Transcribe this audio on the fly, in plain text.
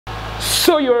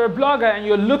So you're a blogger and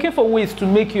you're looking for ways to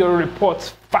make your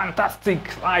reports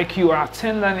fantastic, like you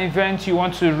attend an event, you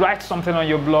want to write something on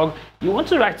your blog, you want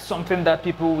to write something that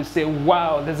people will say,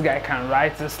 wow, this guy can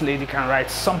write, this lady can write,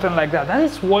 something like that. That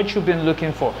is what you've been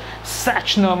looking for.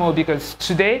 Search no more, because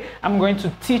today I'm going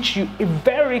to teach you a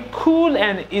very cool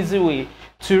and easy way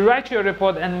to write your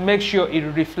report and make sure it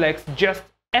reflects just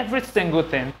every single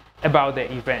thing about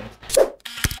the event.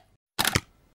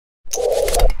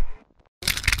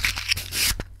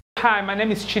 Hi, my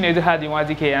name is Chinedu Hardy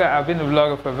Nwadike. I've been a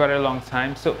vlogger for a very long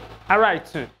time, so I write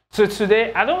too. So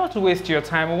today, I don't want to waste your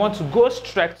time. I want to go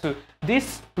straight to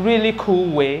this really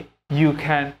cool way you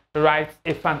can write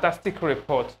a fantastic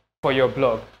report for your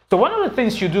blog. So one of the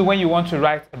things you do when you want to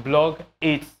write a blog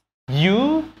is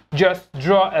you just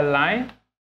draw a line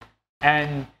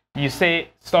and you say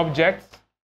subject,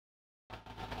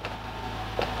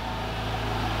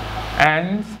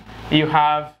 and you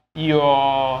have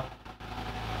your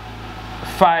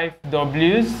 5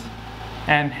 W's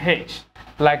and H,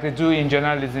 like they do in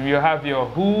journalism. You have your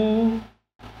who,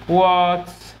 what,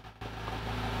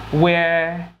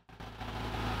 where,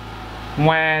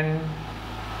 when,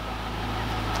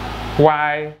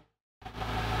 why,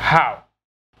 how.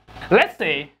 Let's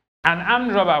say an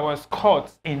armed robber was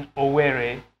caught in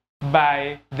Owerri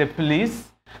by the police.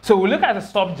 So we look at the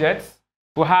subjects.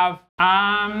 We have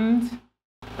armed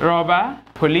robber,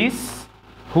 police,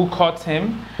 who caught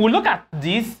him. We'll look at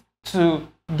this to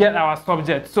get our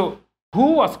subject. So,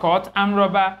 who was caught? Armed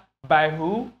robber by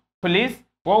who? Police.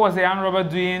 What was the armed robber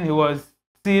doing? He was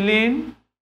stealing.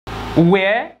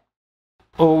 Where?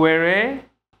 Owerri.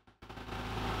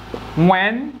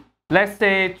 When? Let's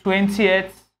say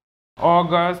 20th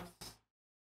August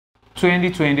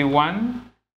 2021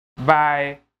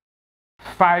 by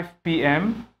 5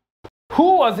 p.m.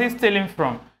 Who was he stealing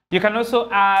from? You can also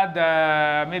add,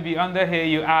 maybe under here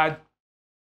you add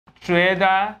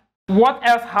trader. What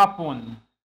else happened?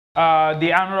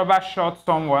 The armed robber shot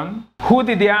someone. Who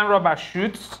did the armed robber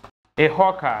shoot? A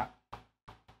hawker.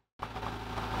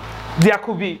 There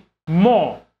could be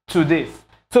more to this.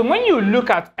 So when you look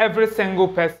at every single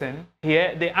person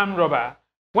here, the armed robber,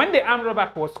 when the armed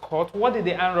robber was caught, what did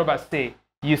the armed robber say?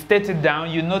 You state it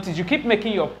down, you notice, you keep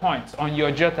making your points on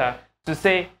your jotter to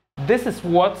say, this is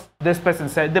what this person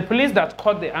said. The police that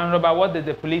caught the armed robber, what did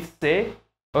the police say?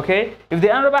 Okay, if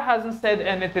the armed robber hasn't said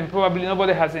anything, probably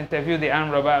nobody has interviewed the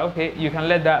armed robber. Okay, you can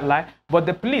let that lie. But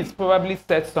the police probably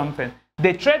said something.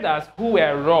 The traders who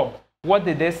were robbed, what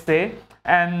did they say?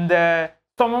 And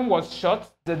someone was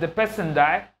shot. Did the person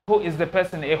die? Who is the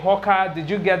person? A hawker? Did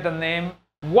you get the name?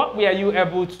 What were you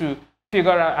able to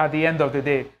figure out at the end of the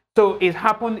day? So it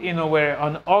happened in Owerri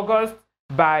on August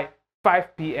by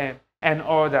 5 p.m. and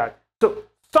all that. So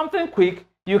something quick,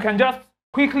 you can just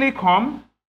quickly come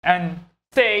and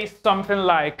say something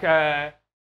like,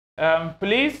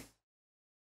 police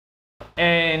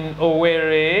in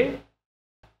Owerri,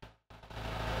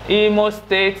 Imo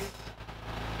State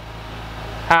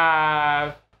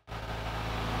have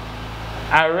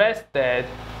arrested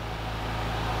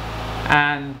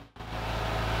an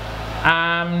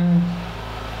armed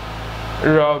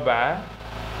robber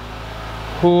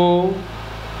who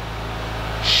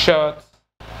shot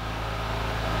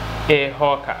a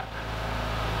hawker.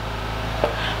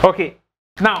 Okay,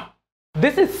 now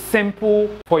this is simple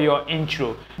for your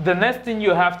intro. The next thing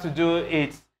you have to do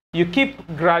is you keep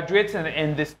graduating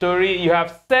in the story. You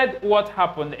have said what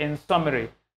happened in summary.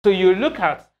 So you look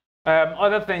at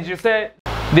other things. You say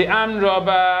the armed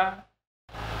robber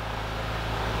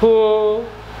who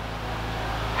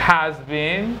has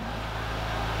been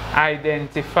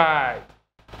identified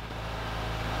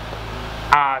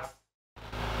as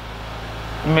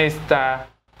Mr.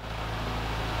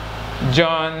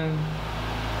 John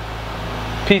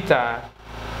Peter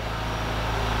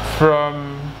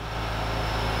from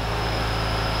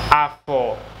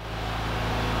Afo,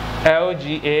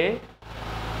 LGA,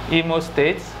 Imo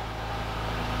State,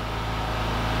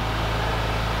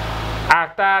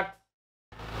 attacked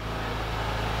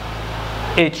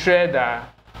a trader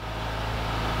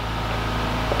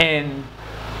in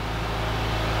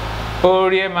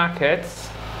Owerri Market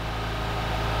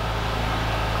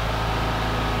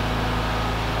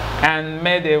and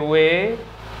made away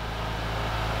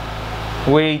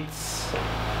with,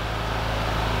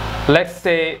 let's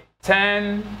say,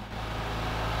 10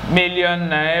 million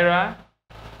naira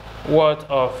worth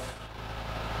of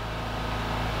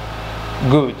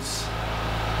goods.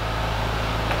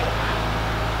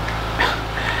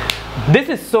 This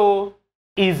is so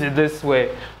easy this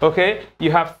way, okay?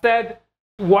 You have said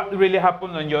what really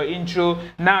happened on your intro.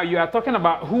 Now you are talking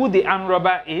about who the armed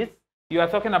robber is. You are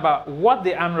talking about what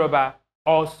the armed robber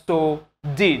also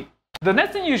did. The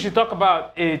next thing you should talk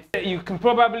about is you can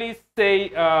probably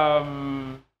say,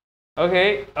 I'll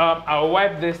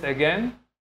wipe this again.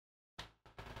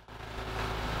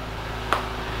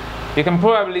 You can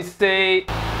probably say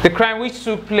the crime which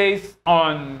took place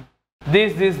on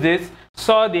this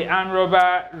saw the armed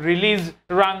robber release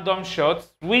random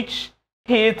shots which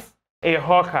hit a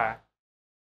hawker.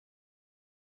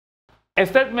 A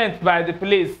statement by the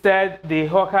police said the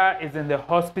hawker is in the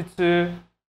hospital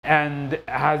and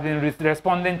has been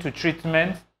responding to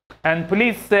treatment, and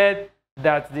police said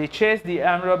that they chased the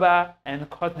armed robber and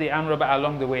caught the armed robber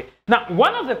along the way. Now,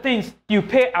 one of the things you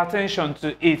pay attention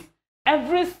to is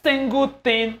every single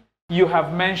thing you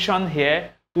have mentioned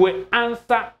here will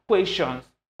answer questions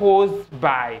posed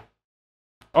by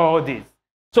all this.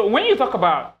 So when you talk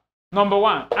about number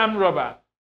one, armed robber,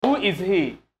 who is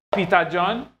he? Peter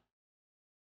John.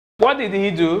 What did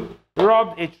he do?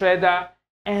 Robbed a trader,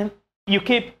 and you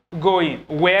keep going.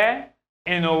 Where?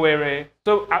 In Owerri.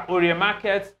 So at Orie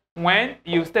Market, when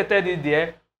you stated it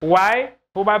there, why?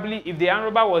 Probably if the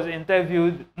armed robber was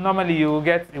interviewed, normally you will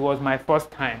get, it was my first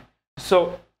time.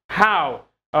 So how?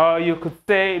 You could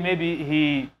say maybe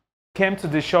he came to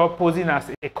the shop posing as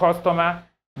a customer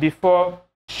before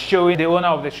showing the owner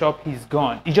of the shop he's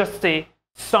gone. You just say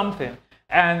something.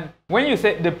 And when you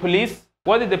say the police,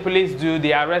 what did the police do?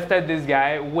 They arrested this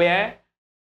guy. Where?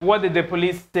 What did the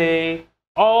police say?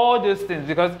 All those things,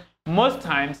 because most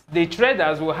times the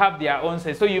traders will have their own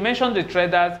say. So you mentioned the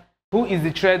traders. Who is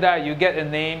the trader? You get a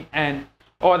name and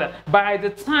all that. By the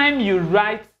time you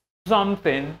write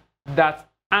something that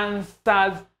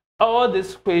answers all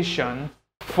these questions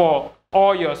for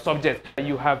all your subjects,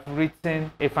 you have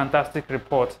written a fantastic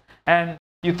report. And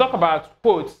you talk about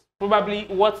quotes, probably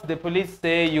what the police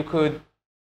say, you could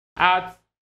add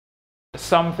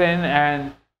something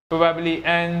and probably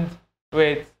end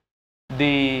with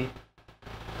the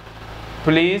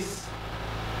police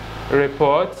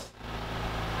report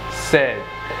said.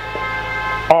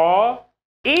 Or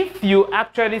if you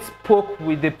actually spoke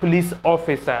with the police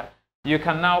officer, you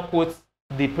can now quote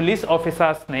the police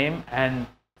officer's name and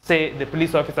say the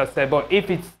police officer said. But if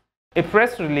it's a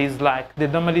press release like they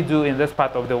normally do in this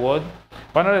part of the world,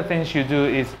 one of the things you do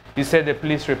is you say the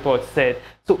police report said.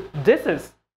 So this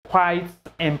is quite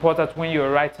important when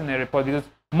you're writing a report, because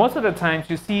most of the times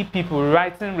you see people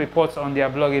writing reports on their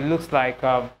blog, it looks like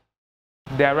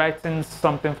they're writing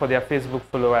something for their Facebook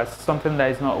followers, something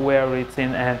that is not well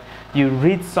written, and you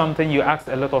read something, you ask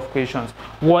a lot of questions.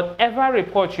 Whatever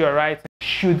report you're writing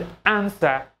should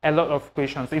answer a lot of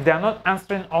questions. If they're not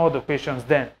answering all the questions,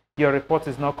 then your report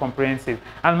is not comprehensive.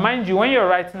 And mind you, when you're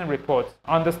writing reports,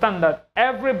 understand that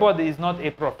everybody is not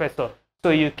a professor, so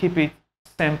you keep it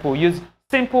simple. Use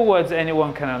simple words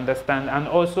anyone can understand, and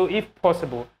also, if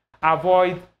possible,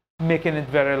 avoid making it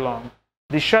very long.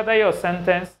 The shorter your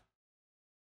sentence,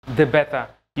 the better.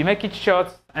 You make it short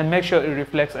and make sure it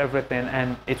reflects everything,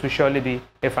 and it will surely be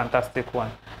a fantastic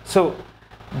one. So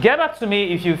get back to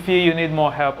me if you feel you need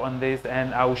more help on this,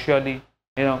 and I will surely,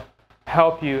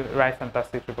 help you write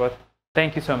fantastic reports.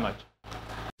 Thank you so much.